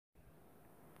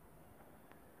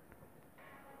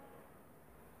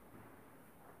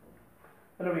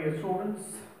Hello dear students,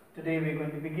 today we are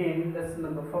going to begin lesson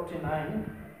number 49,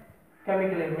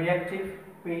 chemically reactive,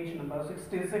 page number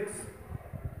 66.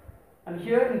 And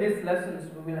here in these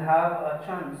lessons we will have a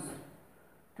chance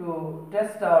to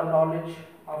test our knowledge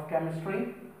of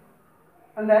chemistry,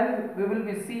 and then we will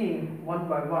be seeing one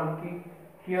by one. Okay?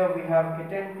 Here we have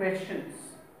 10 questions,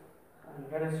 and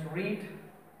let us read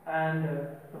and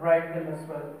write them as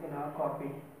well in our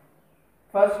copy.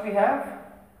 First we have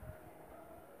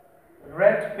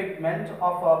red pigment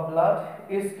of our blood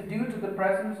is due to the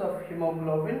presence of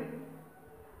hemoglobin.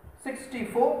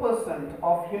 64%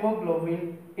 of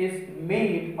hemoglobin is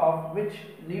made of which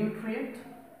nutrient?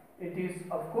 It is,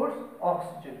 of course,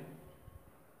 oxygen.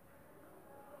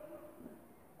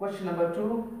 Question number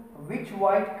 2. Which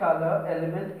white color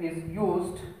element is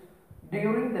used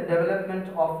during the development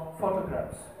of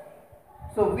photographs?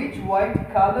 So, which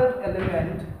white colored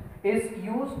element is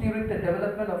used during the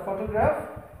development of photograph?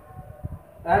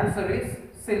 The answer is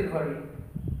silvery.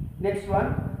 Next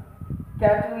one,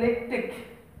 catalytic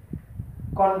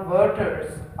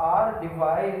converters are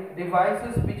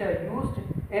devices which are used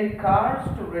in cars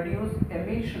to reduce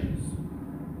emissions.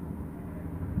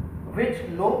 Which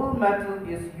noble metal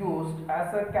is used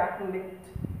as a catalyst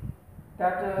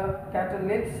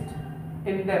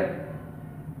in them?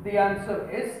 The answer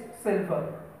is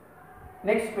silver.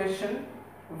 Next question,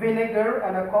 vinegar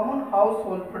and a common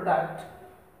household product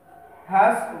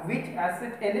has which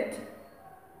acid in it?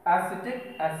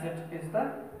 Acetic acid is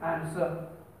the answer.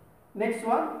 Next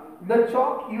one, the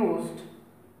chalk used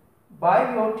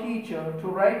by your teacher to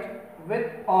write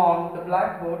with on the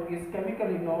blackboard is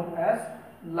chemically known as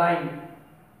lime.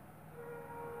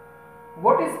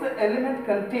 What is the element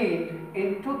contained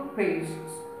in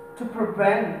toothpastes to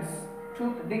prevent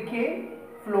tooth decay?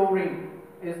 Fluorine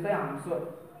is the answer.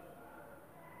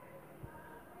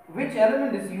 Which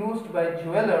element is used by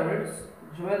jewelers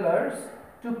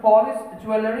to polish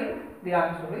jewelry? The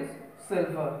answer is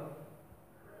silver.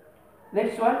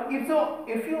 Next one,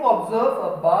 if you observe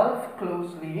a bulb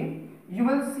closely, you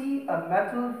will see a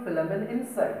metal filament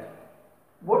inside.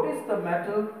 What is the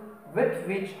metal with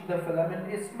which the filament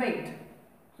is made?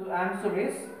 So answer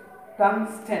is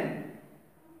tungsten.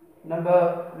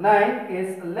 Number 9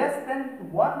 is less than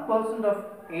 1% of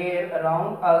air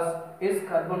around us is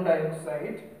carbon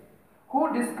dioxide.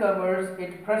 Who discovered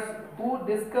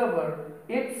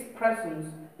its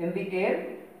presence in the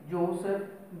air? Joseph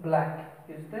Black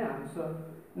is the answer.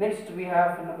 Next we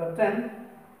have number 10.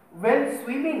 When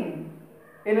swimming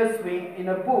in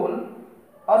a pool,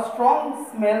 a strong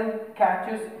smell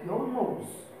catches your nose.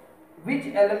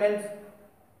 Which elements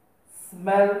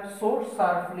smell so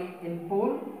sharply in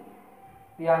pool?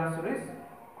 The answer is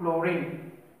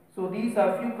chlorine. So these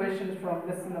are few questions from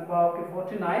lesson number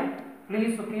 49.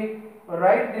 Please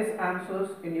write these answers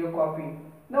in your copy.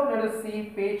 Now let us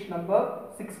see page number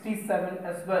 67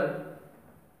 as well.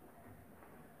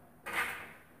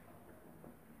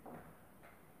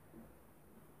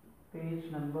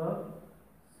 Page number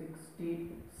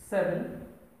 67.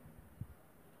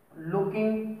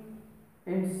 Looking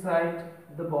inside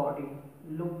the body.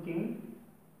 Looking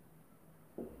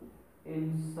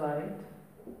inside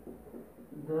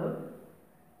the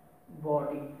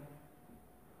body.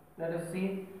 Let us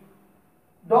see.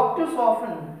 Doctors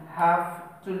often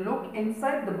have to look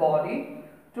inside the body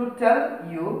to tell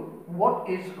you what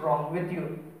is wrong with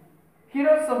you. Here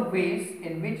are some ways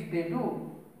in which they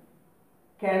do.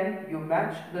 Can you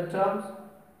match the terms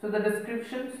to the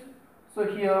descriptions? So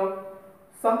here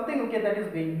something that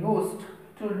is being used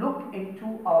to look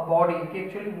into our body.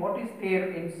 Actually what is there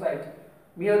inside?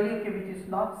 Merely which is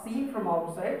not seen from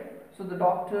outside. So the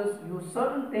doctors use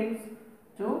certain things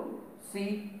to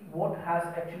see what has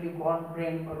actually gone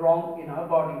wrong in our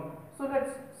body. So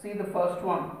let's see the first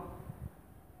one.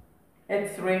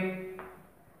 X-ray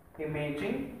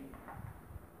imaging.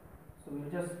 So we'll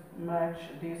just match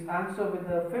this answer with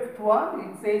the fifth one.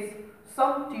 It says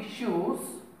some tissues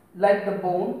like the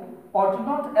bone or do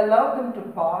not allow them to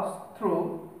pass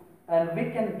through, and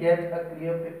we can get a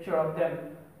clear picture of them.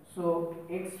 So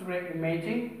X-ray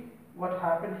imaging, what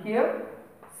happened here?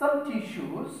 Some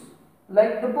tissues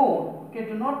like the bone,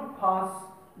 do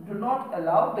not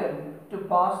allow them to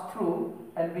pass through,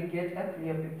 and we get a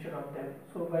clear picture of them.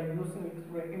 So by using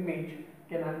X-ray image, you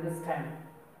can understand.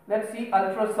 Let's see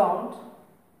ultrasound.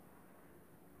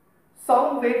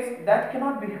 Sound waves that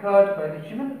cannot be heard by the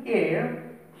human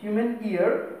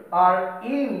ear are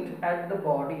aimed at the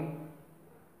body.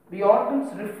 The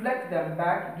organs reflect them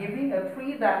back, giving a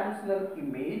three-dimensional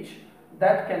image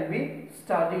that can be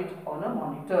studied on a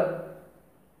monitor.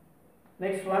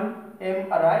 Next one,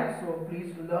 MRI. So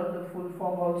please learn the full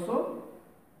form also.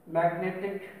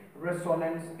 magnetic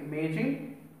resonance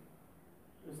imaging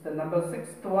is the number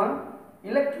 6th one.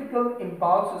 Electrical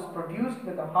impulses produced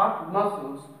with the heart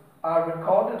muscles are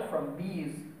recorded from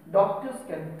these. Doctors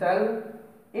can tell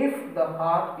if the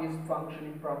heart is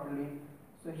functioning properly.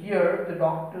 So here the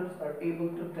doctors are able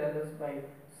to tell us by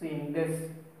seeing this.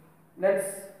 Let's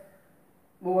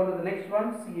move on to the next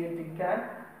one,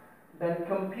 CAT. Then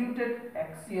computed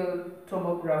axial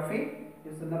tomography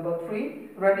is the number 3.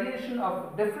 Radiation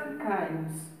of different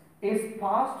kinds is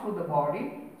passed through the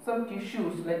body. Some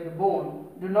tissues like the bone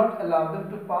do not allow them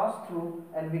to pass through,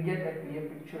 and we get a clear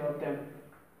picture of them.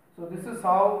 So this is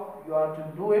how you are to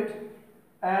do it,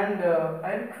 and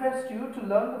I request you to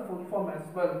learn the full form as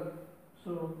well.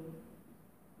 So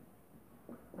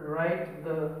write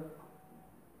the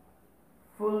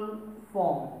full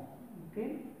form,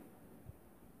 okay,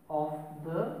 of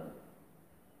the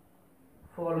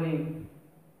following,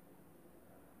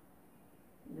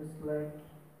 just like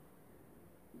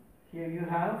here you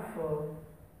have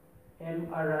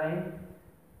MRI,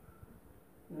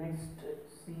 next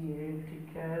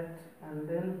CAT, and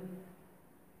then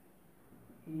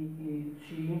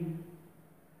EEG,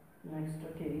 next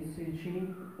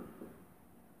ECG.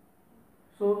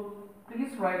 So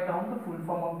please write down the full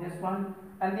form of this one,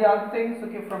 and the other things,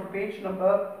 from page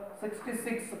number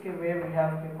 66, where we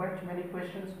have quite many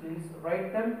questions. Please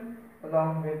write them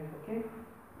along with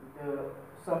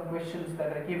some questions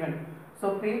that are given.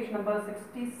 So page number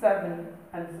 67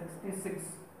 and 66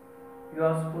 you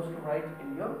are supposed to write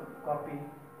in your copy,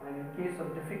 and in case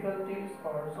of difficulties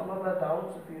or some other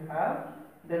doubts if you have,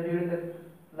 then during the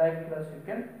live class you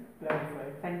can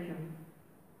clarify. Thank you.